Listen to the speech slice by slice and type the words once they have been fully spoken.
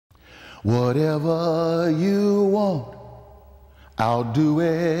Whatever you want, I'll do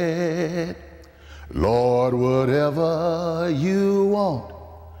it. Lord, whatever you want,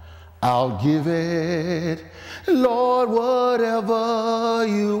 I'll give it. Lord, whatever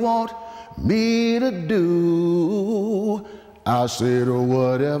you want me to do, I said,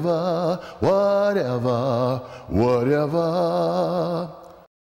 whatever, whatever, whatever.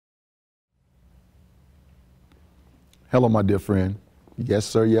 Hello, my dear friend. Yes,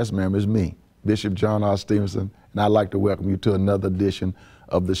 sir, yes, ma'am, it's me, Bishop John R. Stevenson, and I'd like to welcome you to another edition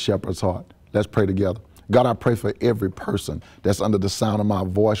of The Shepherd's Heart. Let's pray together. God, I pray for every person that's under the sound of my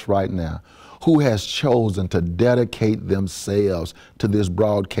voice right now who has chosen to dedicate themselves to this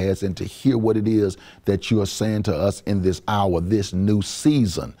broadcast and to hear what it is that you are saying to us in this hour, this new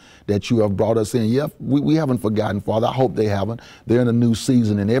season that you have brought us in. Yeah, we haven't forgotten, Father. I hope they haven't. They're in a new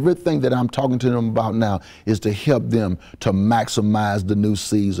season, and everything that I'm talking to them about now is to help them to maximize the new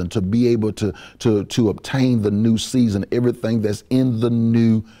season, to be able to obtain the new season, everything that's in the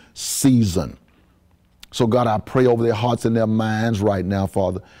new season. So, God, I pray over their hearts and their minds right now,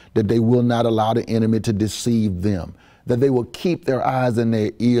 Father, that they will not allow the enemy to deceive them, that they will keep their eyes and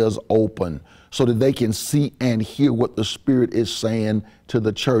their ears open so that they can see and hear what the Spirit is saying to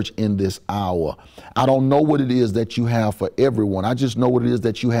the church in this hour. I don't know what it is that you have for everyone. I just know what it is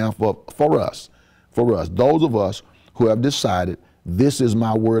that you have for us, those of us who have decided this is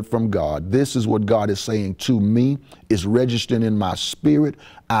my word from God. This is what God is saying to me. It's registered in my spirit.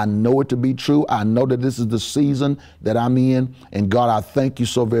 I know it to be true. I know that this is the season that I'm in. And God, I thank you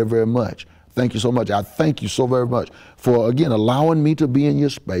so very, very much. Thank you so much. I thank you so very much for, again, allowing me to be in your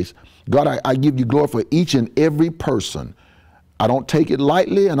space. God, I give you glory for each and every person. I don't take it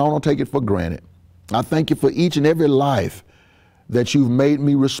lightly and I don't take it for granted. I thank you for each and every life that you've made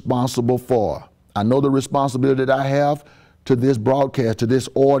me responsible for. I know the responsibility that I have to this broadcast, to this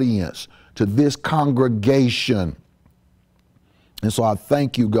audience, to this congregation. And so I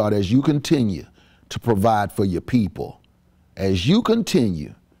thank you, God, as you continue to provide for your people, as you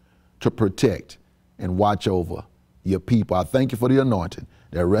continue to protect and watch over your people. I thank you for the anointing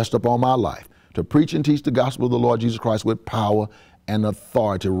that rests upon my life to preach and teach the gospel of the Lord Jesus Christ with power and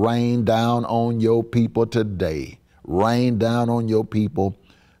authority. Rain down on your people today. Rain down on your people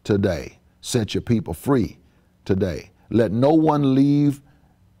today. Set your people free today. Let no one leave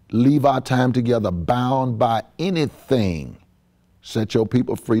our time together bound by anything. Set your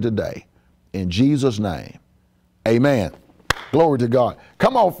people free today. In Jesus' name, amen. Glory to God.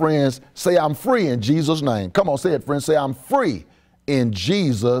 Come on, friends. Say, I'm free in Jesus' name. Come on, say it, friends. Say, I'm free in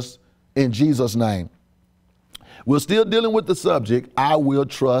Jesus' name. We're still dealing with the subject, I will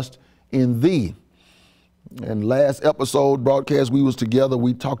trust in thee. And last episode broadcast we was together,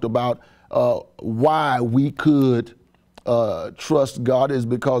 we talked about why we could trust God is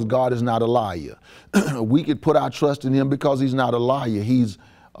because God is not a liar. We could put our trust in him because he's not a liar. He's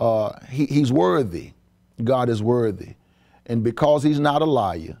worthy. God is worthy. And because he's not a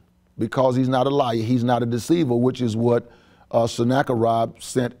liar, he's not a deceiver, which is what Sennacherib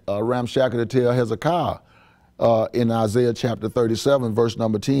sent Ramshakeh to tell Hezekiah in Isaiah chapter 37, verse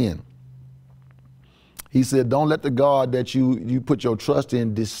number 10. He said, don't let the God that you put your trust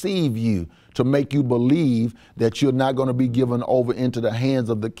in deceive you to make you believe that you're not going to be given over into the hands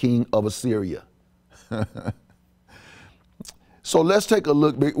of the king of Assyria. So let's take a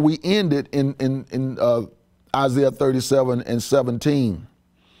look. We ended in Isaiah 37 and 17.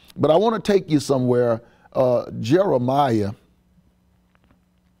 But I want to take you somewhere. Jeremiah.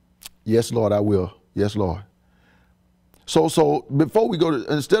 Yes, Lord, I will. Yes, Lord. So before we go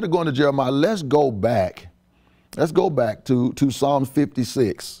to, instead of going to Jeremiah, let's go back. Let's go back to Psalm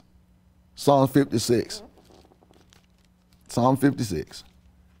 56. Psalm 56. Psalm 56.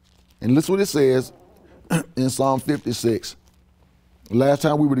 And listen what it says in Psalm 56. Last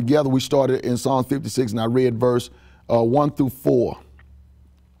time we were together, we started in Psalm 56, and I read verse 1 through 4.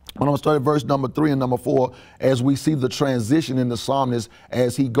 I'm going to start at verse number 3 and number 4 as we see the transition in the psalmist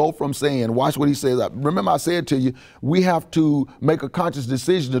as he go from saying, watch what he says. Remember I said to you, we have to make a conscious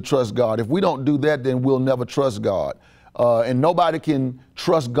decision to trust God. If we don't do that, then we'll never trust God. And nobody can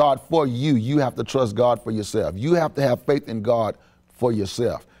trust God for you. You have to trust God for yourself. You have to have faith in God for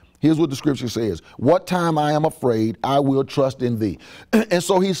yourself. Here's what the scripture says. What time I am afraid, I will trust in thee. And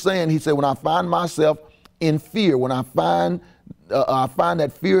so he's saying, he said, when I find myself in fear, when I find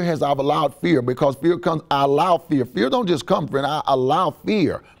that fear I've allowed fear, because fear comes, I allow fear. Fear don't just come, friend. I allow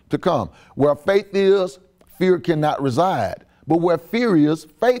fear to come. Where faith is, fear cannot reside. But where fear is,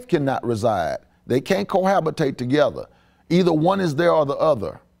 faith cannot reside. They can't cohabitate together. Either one is there or the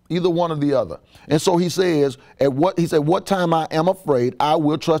other. Either one or the other. And so he says, what time I am afraid, I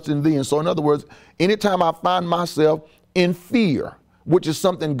will trust in thee. And so in other words, anytime I find myself in fear, which is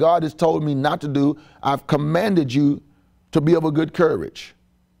something God has told me not to do, I've commanded you to be of a good courage.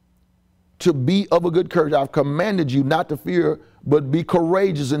 To be of a good courage. I've commanded you not to fear, but be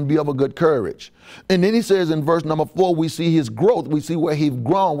courageous and be of a good courage. And then he says in verse number 4, we see his growth. We see where he's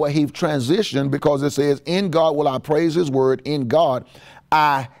grown, where he's transitioned, because it says, in God will I praise his word. In God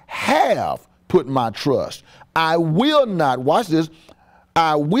I have put my trust. I will not, watch this,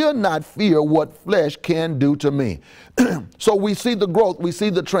 I will not fear what flesh can do to me. So we see the growth, we see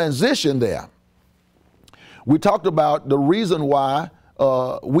the transition there. We talked about the reason why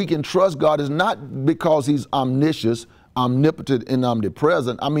we can trust God is not because he's omniscient, omnipotent, and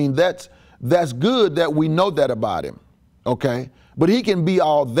omnipresent. I mean, that's good that we know that about him, okay? But he can be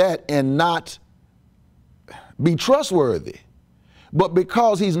all that and not be trustworthy. But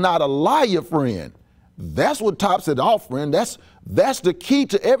because he's not a liar, friend, that's what tops it off, friend. That's the key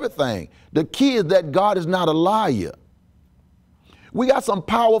to everything. The key is that God is not a liar. We got some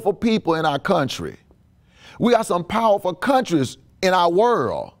powerful people in our country. We got some powerful countries in our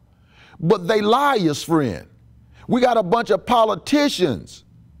world, but they liars, friend. We got a bunch of politicians.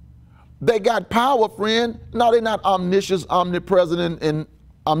 They got power, friend. No, they're not omniscient, omnipresent, and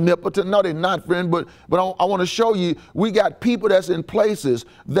omnipotent. No, they're not, friend. But I want to show you, we got people that's in places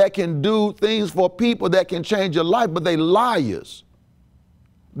that can do things for people that can change your life, but they liars.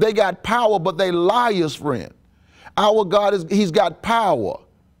 They got power, but they liars, friend. Our God he's got power.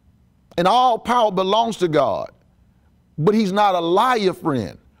 And all power belongs to God. But he's not a liar,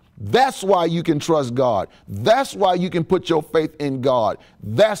 friend. That's why you can trust God. That's why you can put your faith in God.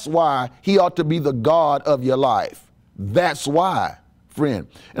 That's why he ought to be the God of your life. That's why, friend.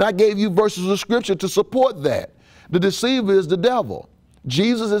 And I gave you verses of scripture to support that. The deceiver is the devil.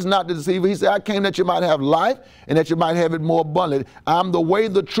 Jesus is not the deceiver. He said, I came that you might have life and that you might have it more abundantly. I'm the way,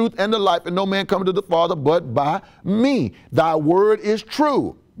 the truth, and the life, and no man come to the Father but by me. Thy word is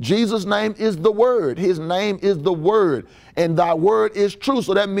true. Jesus' name is the Word. His name is the Word. And thy word is true.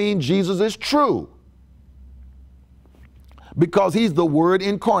 So that means Jesus is true. Because he's the Word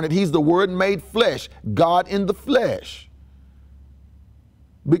incarnate. He's the Word made flesh. God in the flesh.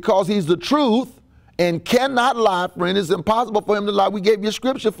 Because he's the truth and cannot lie, friend. It's impossible for him to lie. We gave you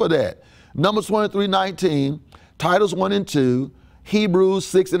scripture for that. Numbers 23:19, Titus 1 and 2, Hebrews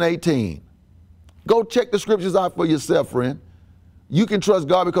 6 and 18. Go check the scriptures out for yourself, friend. You can trust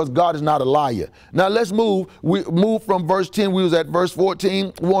God because God is not a liar. Now let's move. We move from verse 10. We was at verse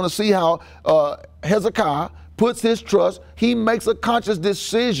 14. We want to see how Hezekiah puts his trust. He makes a conscious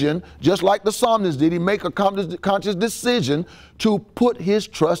decision, just like the psalmist did. He make a conscious decision to put his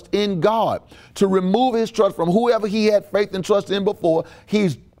trust in God, to remove his trust from whoever he had faith and trust in before.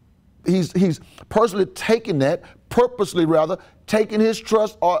 He's personally taken that, purposely rather, taking his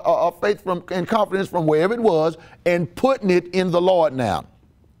trust or faith from and confidence from wherever it was and putting it in the Lord now.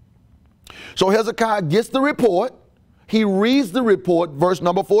 So Hezekiah gets the report. He reads the report, verse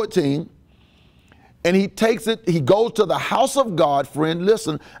number 14, and he takes it. He goes to the house of God, friend.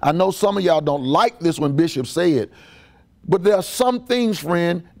 Listen, I know some of y'all don't like this when Bishop say it, but there are some things,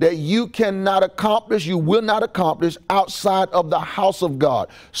 friend, that you cannot accomplish, you will not accomplish outside of the house of God.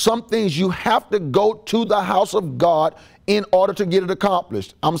 Some things you have to go to the house of God in order to get it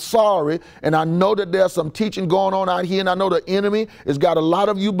accomplished. I'm sorry, and I know that there's some teaching going on out here, and I know the enemy has got a lot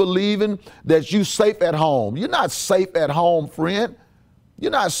of you believing that you're safe at home. You're not safe at home, friend.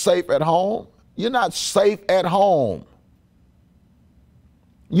 You're not safe at home. You're not safe at home.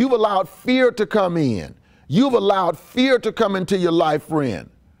 You've allowed fear to come in. You've allowed fear to come into your life, friend.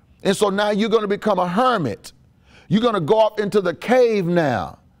 And so now you're going to become a hermit. You're going to go off into the cave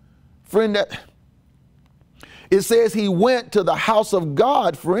now. Friend, it says he went to the house of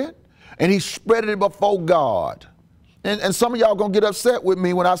God, friend, and he spread it before God. And some of y'all going to get upset with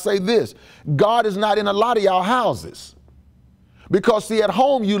me when I say this. God is not in a lot of y'all houses. Because, see, at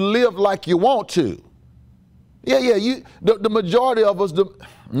home you live like you want to. The majority of us,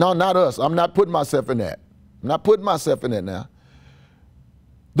 no, not us. I'm not putting myself in that. I'm not putting myself in that now.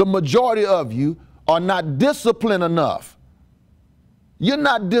 The majority of you are not disciplined enough. You're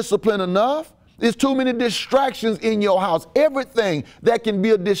not disciplined enough. There's too many distractions in your house. Everything that can be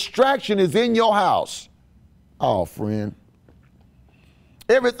a distraction is in your house. Oh, friend.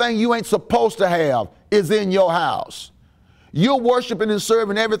 Everything you ain't supposed to have is in your house. You're worshiping and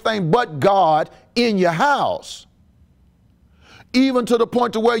serving everything but God in your house. even to the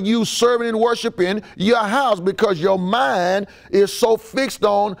point to where you serving and worshiping your house because your mind is so fixed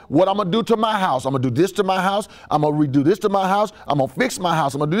on what I'm going to do to my house. I'm going to do this to my house. I'm going to redo this to my house. I'm going to fix my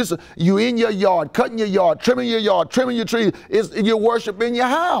house. I'm going to do this. You in your yard, cutting your yard, trimming your trees. You're worshiping your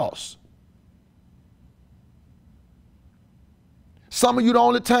house. Some of you, the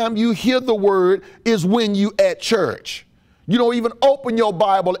only time you hear the word is when you at church. You don't even open your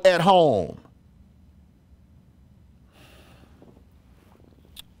Bible at home.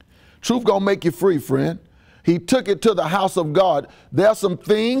 Truth gonna make you free, friend. He took it to the house of God. There are some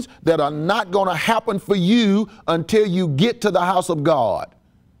things that are not gonna happen for you until you get to the house of God.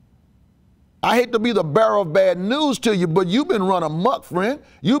 I hate to be the bearer of bad news to you, but you've been run amok, friend.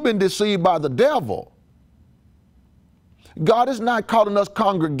 You've been deceived by the devil. God is not calling us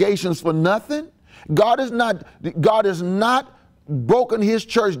congregations for nothing. God is not broken his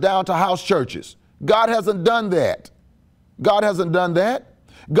church down to house churches. God hasn't done that. God hasn't done that.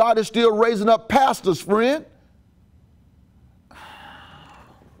 God is still raising up pastors, friend.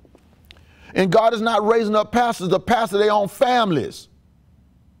 And God is not raising up pastors to pastor their own families.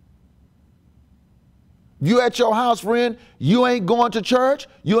 You at your house, friend, you ain't going to church.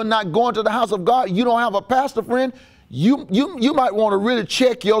 You're not going to the house of God. You don't have a pastor, friend. You might want to really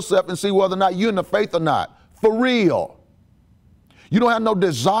check yourself and see whether or not you're in the faith or not. For real. You don't have no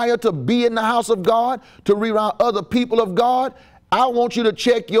desire to be in the house of God, to be around other people of God. I want you to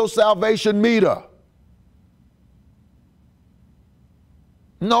check your salvation meter.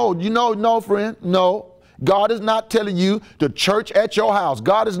 No, friend, no. God is not telling you to church at your house.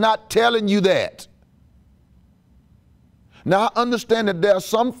 God is not telling you that. Now, I understand that there are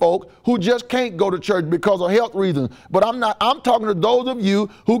some folk who just can't go to church because of health reasons, but I'm talking to those of you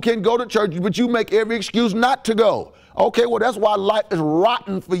who can go to church, but you make every excuse not to go. Okay, well, that's why life is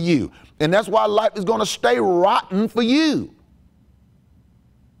rotten for you, and that's why life is going to stay rotten for you.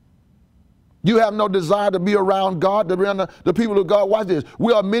 You have no desire to be around God, to be around the people of God. Watch this.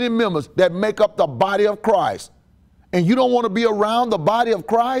 We are many members that make up the body of Christ. And you don't want to be around the body of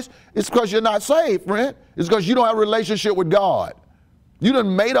Christ, it's because you're not saved, friend. It's because you don't have a relationship with God. You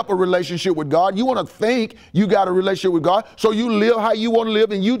done made up a relationship with God. You want to think you got a relationship with God, so you live how you want to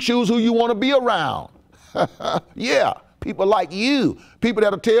live and you choose who you want to be around. Yeah, people like you. People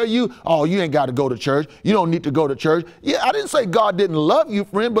that'll tell you, oh, you ain't got to go to church. You don't need to go to church. Yeah, I didn't say God didn't love you,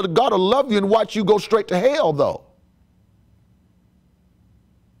 friend, but God will love you and watch you go straight to hell, though.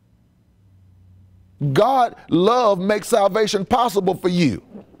 God love makes salvation possible for you.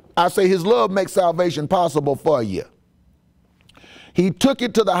 I say his love makes salvation possible for you. He took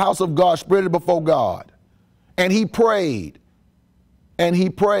it to the house of God, spread it before God, and he prayed. And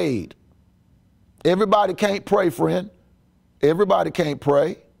he prayed. Everybody can't pray, friend. Everybody can't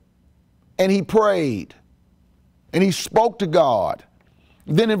pray. And he prayed. And he spoke to God.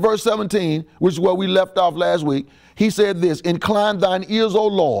 Then in verse 17, which is where we left off last week, he said this, incline thine ears, O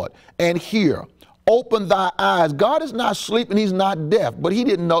Lord, and hear. Open thy eyes. God is not sleeping. He's not deaf, but he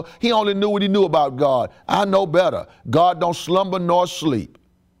didn't know. He only knew what he knew about God. I know better. God don't slumber nor sleep.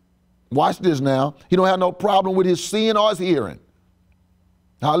 Watch this now. He don't have no problem with his seeing or his hearing.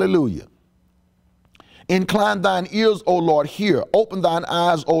 Hallelujah. Incline thine ears, O Lord, hear. Open thine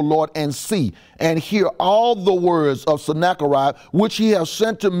eyes, O Lord, and see, and hear all the words of Sennacherib, which he has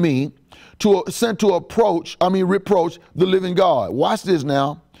sent to me, reproach the living God. Watch this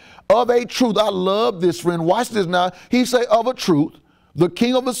now. Of a truth, I love this, friend. Watch this now. He say, of a truth, the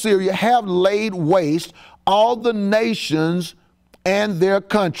king of Assyria have laid waste all the nations and their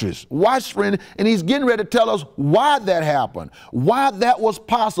countries. Watch, friend, and he's getting ready to tell us why that happened, why that was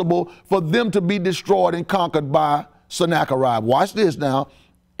possible for them to be destroyed and conquered by Sennacherib. Watch this now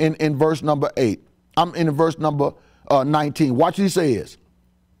in verse number 8. I'm in verse number 19. Watch what he says.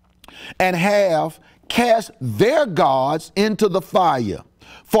 And have cast their gods into the fire,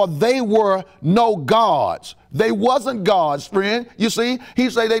 for they were no gods. They wasn't gods, friend. You see, he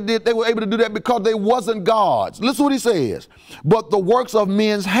say they were able to do that because they wasn't gods. Listen what he says. But the works of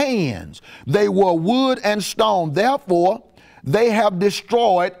men's hands, they were wood and stone. Therefore, they have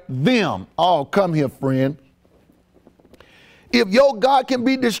destroyed them. Oh, come here, friend. If your God can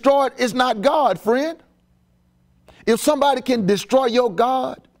be destroyed, it's not God, friend. If somebody can destroy your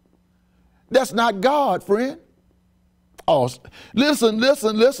God, that's not God, friend. Oh, listen.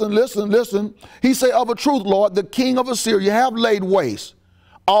 He say, of a truth, Lord, the king of Assyria have laid waste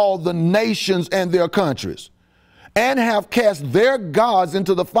all the nations and their countries, and have cast their gods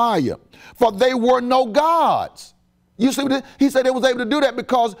into the fire, for they were no gods. You see, he said they was able to do that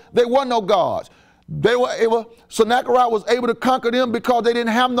because they were no gods. Sennacherib was able to conquer them because they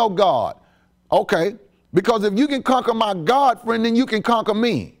didn't have no God. Okay, Because if you can conquer my God, friend, then you can conquer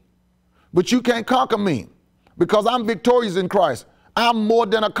me. But you can't conquer me because I'm victorious in Christ. I'm more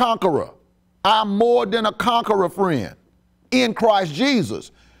than a conqueror. I'm more than a conqueror, friend, in Christ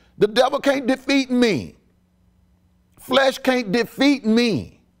Jesus. The devil can't defeat me. Flesh can't defeat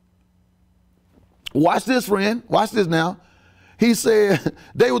me. Watch this, friend. Watch this now. He said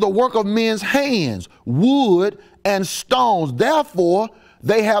they were the work of men's hands, wood and stones. Therefore,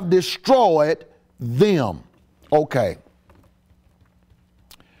 they have destroyed them. Okay.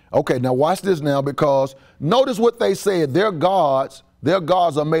 Okay, now watch this now, because notice what they said. Their gods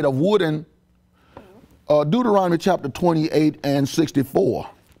are made of wood and Deuteronomy chapter 28 and 64.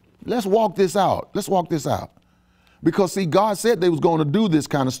 Let's walk this out. Let's walk this out. Because see, God said they was going to do this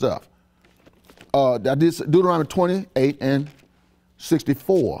kind of stuff. Deuteronomy 28 and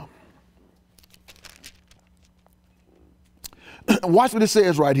 64. Watch what it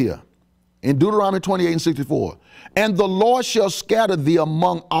says right here in Deuteronomy 28 and 64. And the Lord shall scatter thee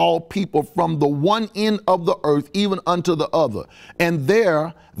among all people from the one end of the earth even unto the other. And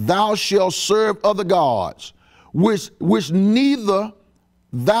there thou shalt serve other gods, which neither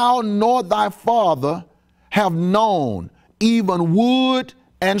thou nor thy father have known, even wood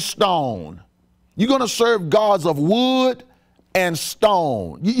and stone. You're going to serve gods of wood and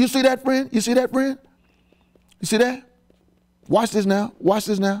stone. You see that, friend? You see that, friend? You see that? Watch this now. Watch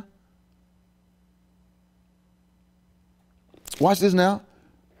this now. Watch this now.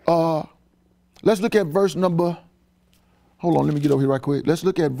 Let's look at verse number, hold on, let me get over here right quick. Let's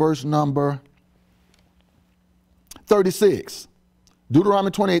look at verse number 36. Deuteronomy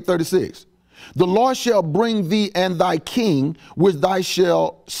 28, 36. The Lord shall bring thee and thy king, which thou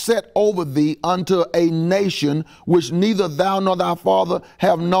shalt set over thee, unto a nation which neither thou nor thy father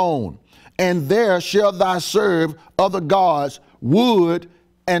have known. And there shall thou serve other gods, wood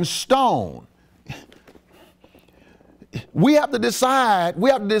and stone. We have to decide,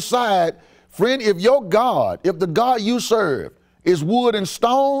 friend, if your God, if the God you serve is wood and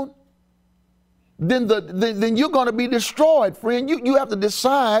stone, then you're going to be destroyed, friend. You have to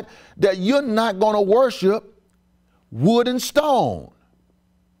decide that you're not going to worship wood and stone.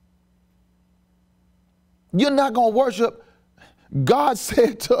 You're not going to worship. God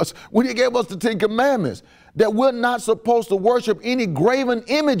said to us when he gave us the 10 Commandments that we're not supposed to worship any graven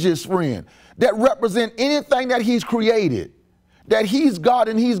images, friend, that represent anything that he's created, that he's God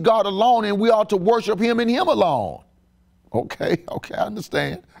and he's God alone, and we ought to worship him and him alone. Okay, I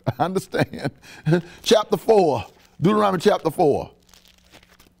understand. I understand. Chapter 4, Deuteronomy chapter 4.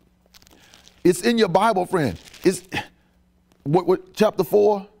 It's in your Bible, friend. It's what chapter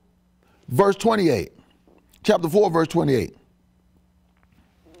 4, verse 28. Chapter 4, verse 28.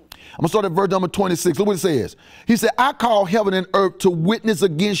 I'm going to start at verse number 26. Look what it says. He said, I call heaven and earth to witness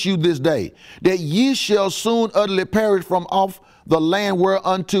against you this day, that ye shall soon utterly perish from off the land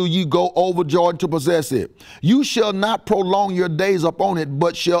whereunto you go over Jordan to possess it. You shall not prolong your days upon it,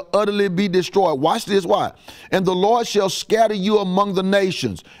 but shall utterly be destroyed. Watch this. Why? And the Lord shall scatter you among the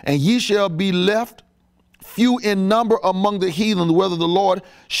nations, and ye shall be left few in number among the heathen, whether the Lord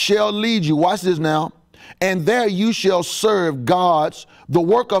shall lead you. Watch this now. And there you shall serve gods, the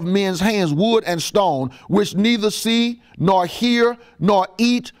work of men's hands, wood and stone, which neither see, nor hear, nor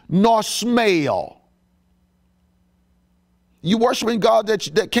eat, nor smell. You worshiping God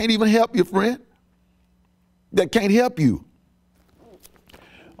that can't even help you, friend. That can't help you.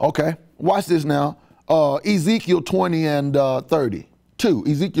 Okay, watch this now. Ezekiel 20 and 32.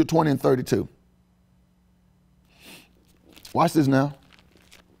 Ezekiel 20 and 32. Watch this now.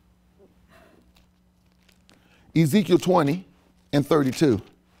 Ezekiel 20 and 32.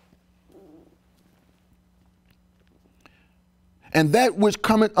 And that which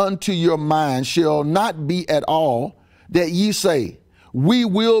cometh unto your mind shall not be at all that ye say, we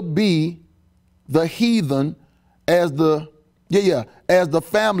will be the heathen as the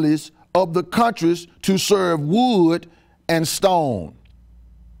families of the countries to serve wood and stone.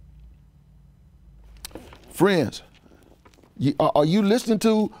 Friends, are you listening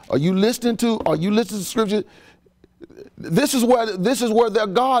to scripture? This is where their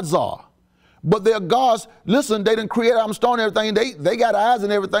gods are. But their gods, listen, they didn't create out of stone and everything. They got eyes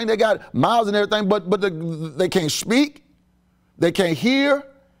and everything. They got mouths and everything, but they can't speak. They can't hear.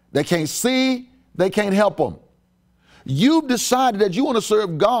 They can't see. They can't help them. You've decided that you want to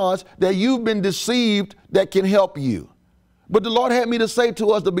serve gods that you've been deceived that can help you. But the Lord had me to say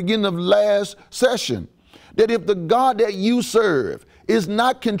to us at the beginning of last session that if the God that you serve is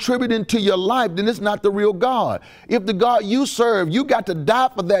not contributing to your life, then it's not the real God. If the God you serve, you got to die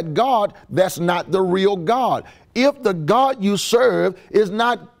for that God, that's not the real God. If the God you serve is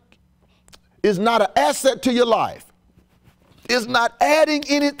not is not an asset to your life. It's not adding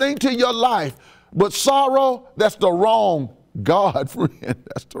anything to your life. But sorrow, that's the wrong God, friend.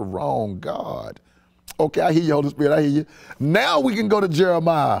 That's the wrong God. Okay, I hear you, Holy Spirit. I hear you. Now we can go to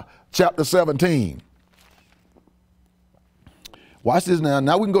Jeremiah chapter 17. Watch this now.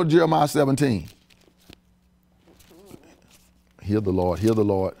 Now we can go to Jeremiah 17. Hear the Lord. Hear the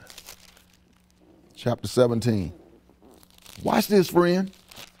Lord. Chapter 17. Watch this, friend.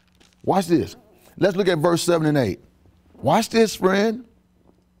 Watch this. Let's look at verse 7 and 8. Watch this, friend.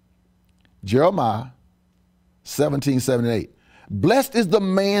 Jeremiah 17, 7 and 8. Blessed is the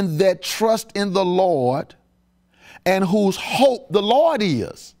man that trusts in the Lord and whose hope the Lord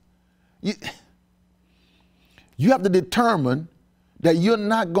is. You have to determine that you're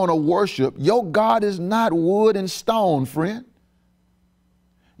not going to worship. Your God is not wood and stone, friend.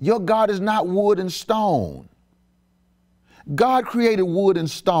 Your God is not wood and stone. God created wood and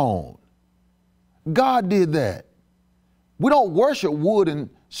stone. God did that. We don't worship wood and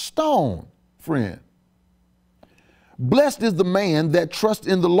stone, friend. Blessed is the man that trusts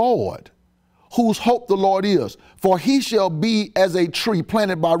in the Lord, whose hope the Lord is. For he shall be as a tree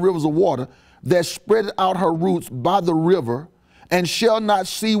planted by rivers of water, that spreadeth out her roots by the river, and shall not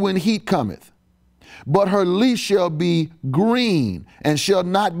see when heat cometh. But her leaf shall be green, and shall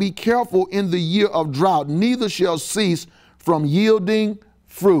not be careful in the year of drought, neither shall cease from yielding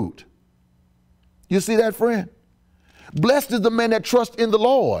fruit. You see that, friend? Blessed is the man that trusts in the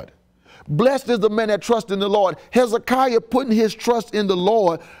Lord. Blessed is the man that trusts in the Lord. Hezekiah putting his trust in the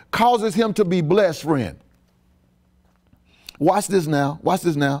Lord causes him to be blessed, friend. Watch this now. Watch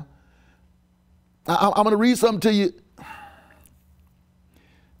this now. I'm going to read something to you.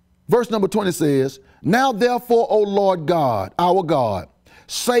 Verse number 20 says, now therefore, O Lord God, our God,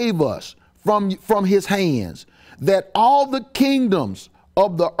 save us from his hands, that all the kingdoms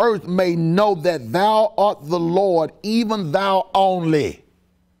of the earth may know that thou art the Lord, even thou only.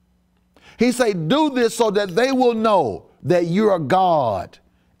 He said, do this so that they will know that you're God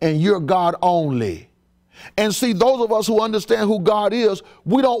and you're God only. And see, those of us who understand who God is,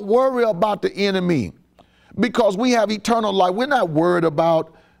 we don't worry about the enemy because we have eternal life. We're not worried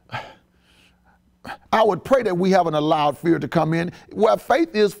about, I would pray that we haven't allowed fear to come in. Where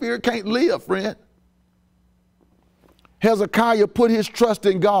faith is, fear can't live, friend. Hezekiah put his trust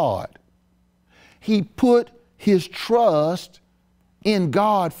in God. He put his trust in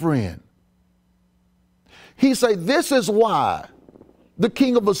God, friend. He said, this is why the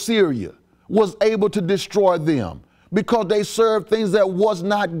king of Assyria was able to destroy them, because they served things that was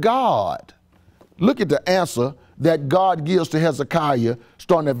not God. Look at the answer that God gives to Hezekiah,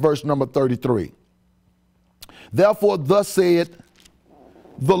 starting at verse number 33. Therefore, thus saith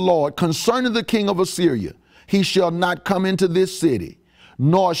the Lord concerning the king of Assyria, he shall not come into this city,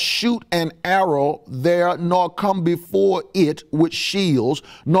 nor shoot an arrow there, nor come before it with shields,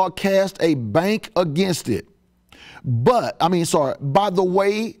 nor cast a bank against it. By the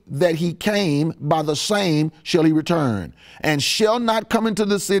way that he came, by the same shall he return, and shall not come into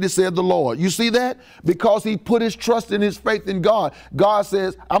the city, said the Lord. You see that? Because he put his trust and his faith in God. God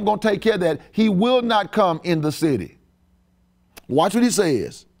says, I'm going to take care of that. He will not come in the city. Watch what he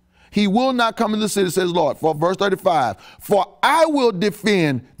says. He will not come in the city, says the Lord. For verse 35, for I will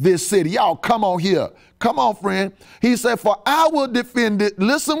defend this city. Y'all come on here. Come on, friend. He said, for I will defend it.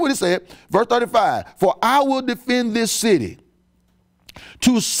 Listen what he said. Verse 35, for I will defend this city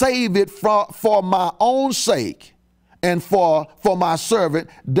to save it for my own sake and for my servant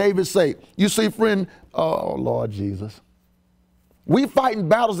David's sake. You see, friend, oh, Lord Jesus. We fighting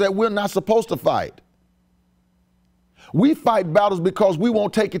battles that we're not supposed to fight. We fight battles because we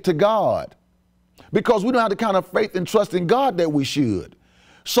won't take it to God, because we don't have the kind of faith and trust in God that we should.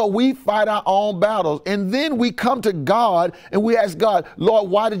 So we fight our own battles, and then we come to God and we ask God, Lord,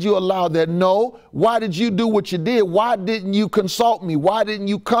 why did you allow that? No. Why did you do what you did? Why didn't you consult me? Why didn't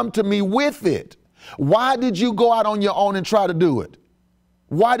you come to me with it? Why did you go out on your own and try to do it?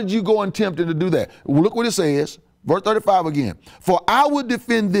 Why did you go and tempt him to do that? Well, look what it says, verse 35 again. For I will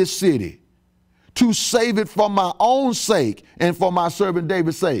defend this city to save it for my own sake and for my servant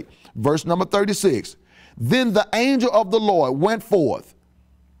David's sake. Verse number 36. Then the angel of the Lord went forth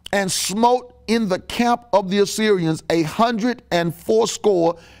and smote in the camp of the Assyrians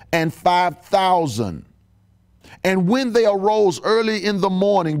 185,000. And when they arose early in the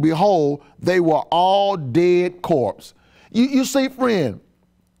morning, behold, they were all dead corpse. You see, friend,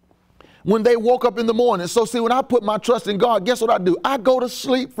 when they woke up in the morning, so see, when I put my trust in God, guess what I do? I go to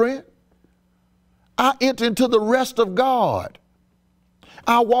sleep, friend. I enter into the rest of God.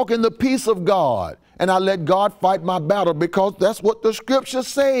 I walk in the peace of God, and I let God fight my battle, because that's what the scripture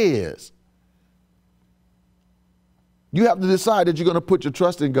says. You have to decide that you're going to put your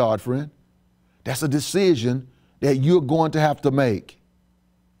trust in God, friend. That's a decision that you're going to have to make.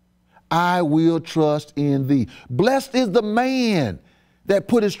 I will trust in thee. Blessed is the man that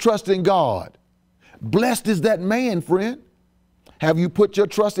put his trust in God. Blessed is that man, friend. Have you put your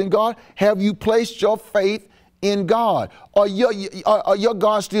trust in God? Have you placed your faith in God? Or your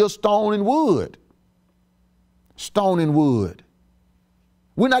God still stone and wood? Stone and wood.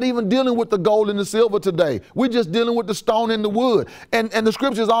 We're not even dealing with the gold and the silver today. We're just dealing with the stone and the wood. And the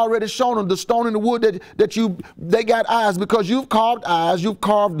scripture's already shown them the stone and the wood they got eyes, because you've carved eyes, you've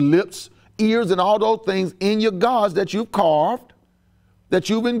carved lips, ears, and all those things in your gods that you've carved, that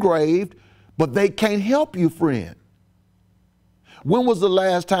you've engraved, but they can't help you, friend. When was the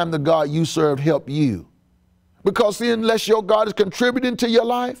last time the God you served helped you? Because see, unless your God is contributing to your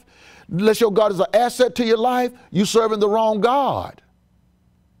life, unless your God is an asset to your life, you're serving the wrong God.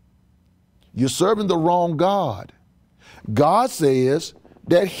 You're serving the wrong God. God says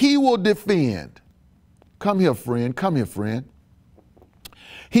that he will defend. Come here, friend. Come here, friend.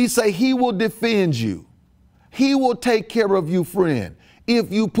 He say he will defend you. He will take care of you, friend,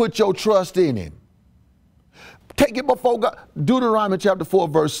 if you put your trust in him. Take it before God. Deuteronomy chapter 4,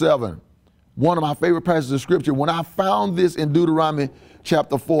 verse 7. One of my favorite passages of scripture. When I found this in Deuteronomy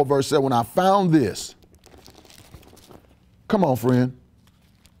chapter 4, verse 7, when I found this, come on, friend.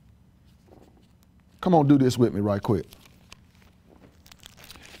 Come on, do this with me right quick.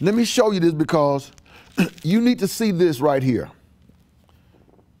 Let me show you this, because you need to see this right here.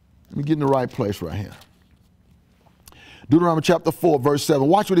 Let me get in the right place right here. Deuteronomy chapter 4, verse 7.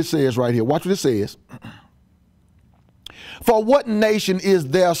 Watch what it says right here. Watch what it says. For what nation is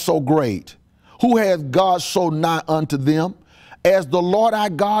there so great, who has God so nigh unto them, as the Lord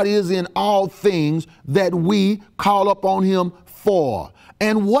our God is in all things that we call upon him for?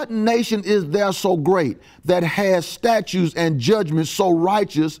 And what nation is there so great that has statutes and judgments so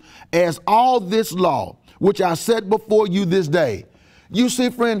righteous as all this law, which I set before you this day? You see,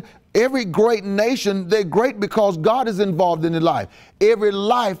 friend, every great nation, they're great because God is involved in their life. Every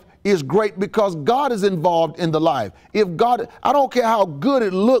life is great because God is involved in the life. If God, I don't care how good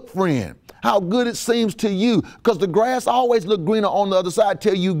it look, friend, how good it seems to you, because the grass always look greener on the other side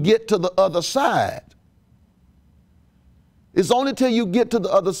till you get to the other side. It's only till you get to the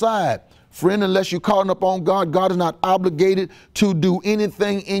other side. Friend, unless you're calling upon God, God is not obligated to do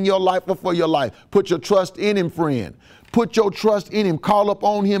anything in your life or for your life. Put your trust in him, friend. Put your trust in him. Call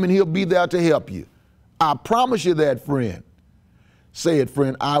upon him and he'll be there to help you. I promise you that, friend. Say it,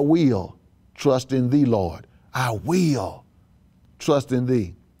 friend. I will trust in thee, Lord. I will trust in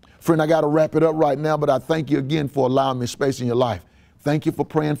thee. Friend, I got to wrap it up right now, but I thank you again for allowing me space in your life. Thank you for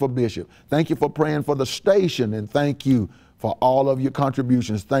praying for Bishop. Thank you for praying for the station, and thank you for all of your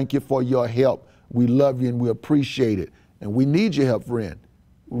contributions. Thank you for your help. We love you and we appreciate it. And we need your help, friend.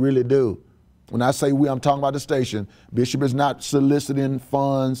 We really do. When I say we, I'm talking about the station. Bishop is not soliciting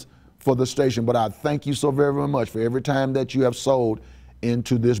funds for the station, but I thank you so very, very much for every time that you have sold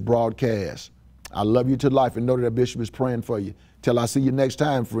into this broadcast. I love you to life, and know that Bishop is praying for you. Till I see you next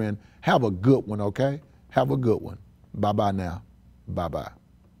time, friend, have a good one, okay? Have a good one. Bye-bye now. Bye-bye.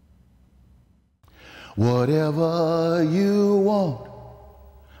 Whatever you want,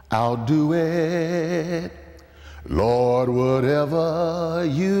 I'll do it. Lord, whatever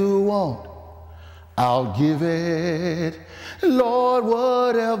you want, I'll give it. Lord,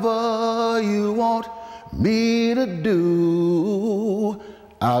 whatever you want me to do,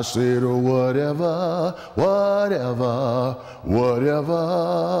 I said, whatever, whatever,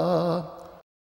 whatever.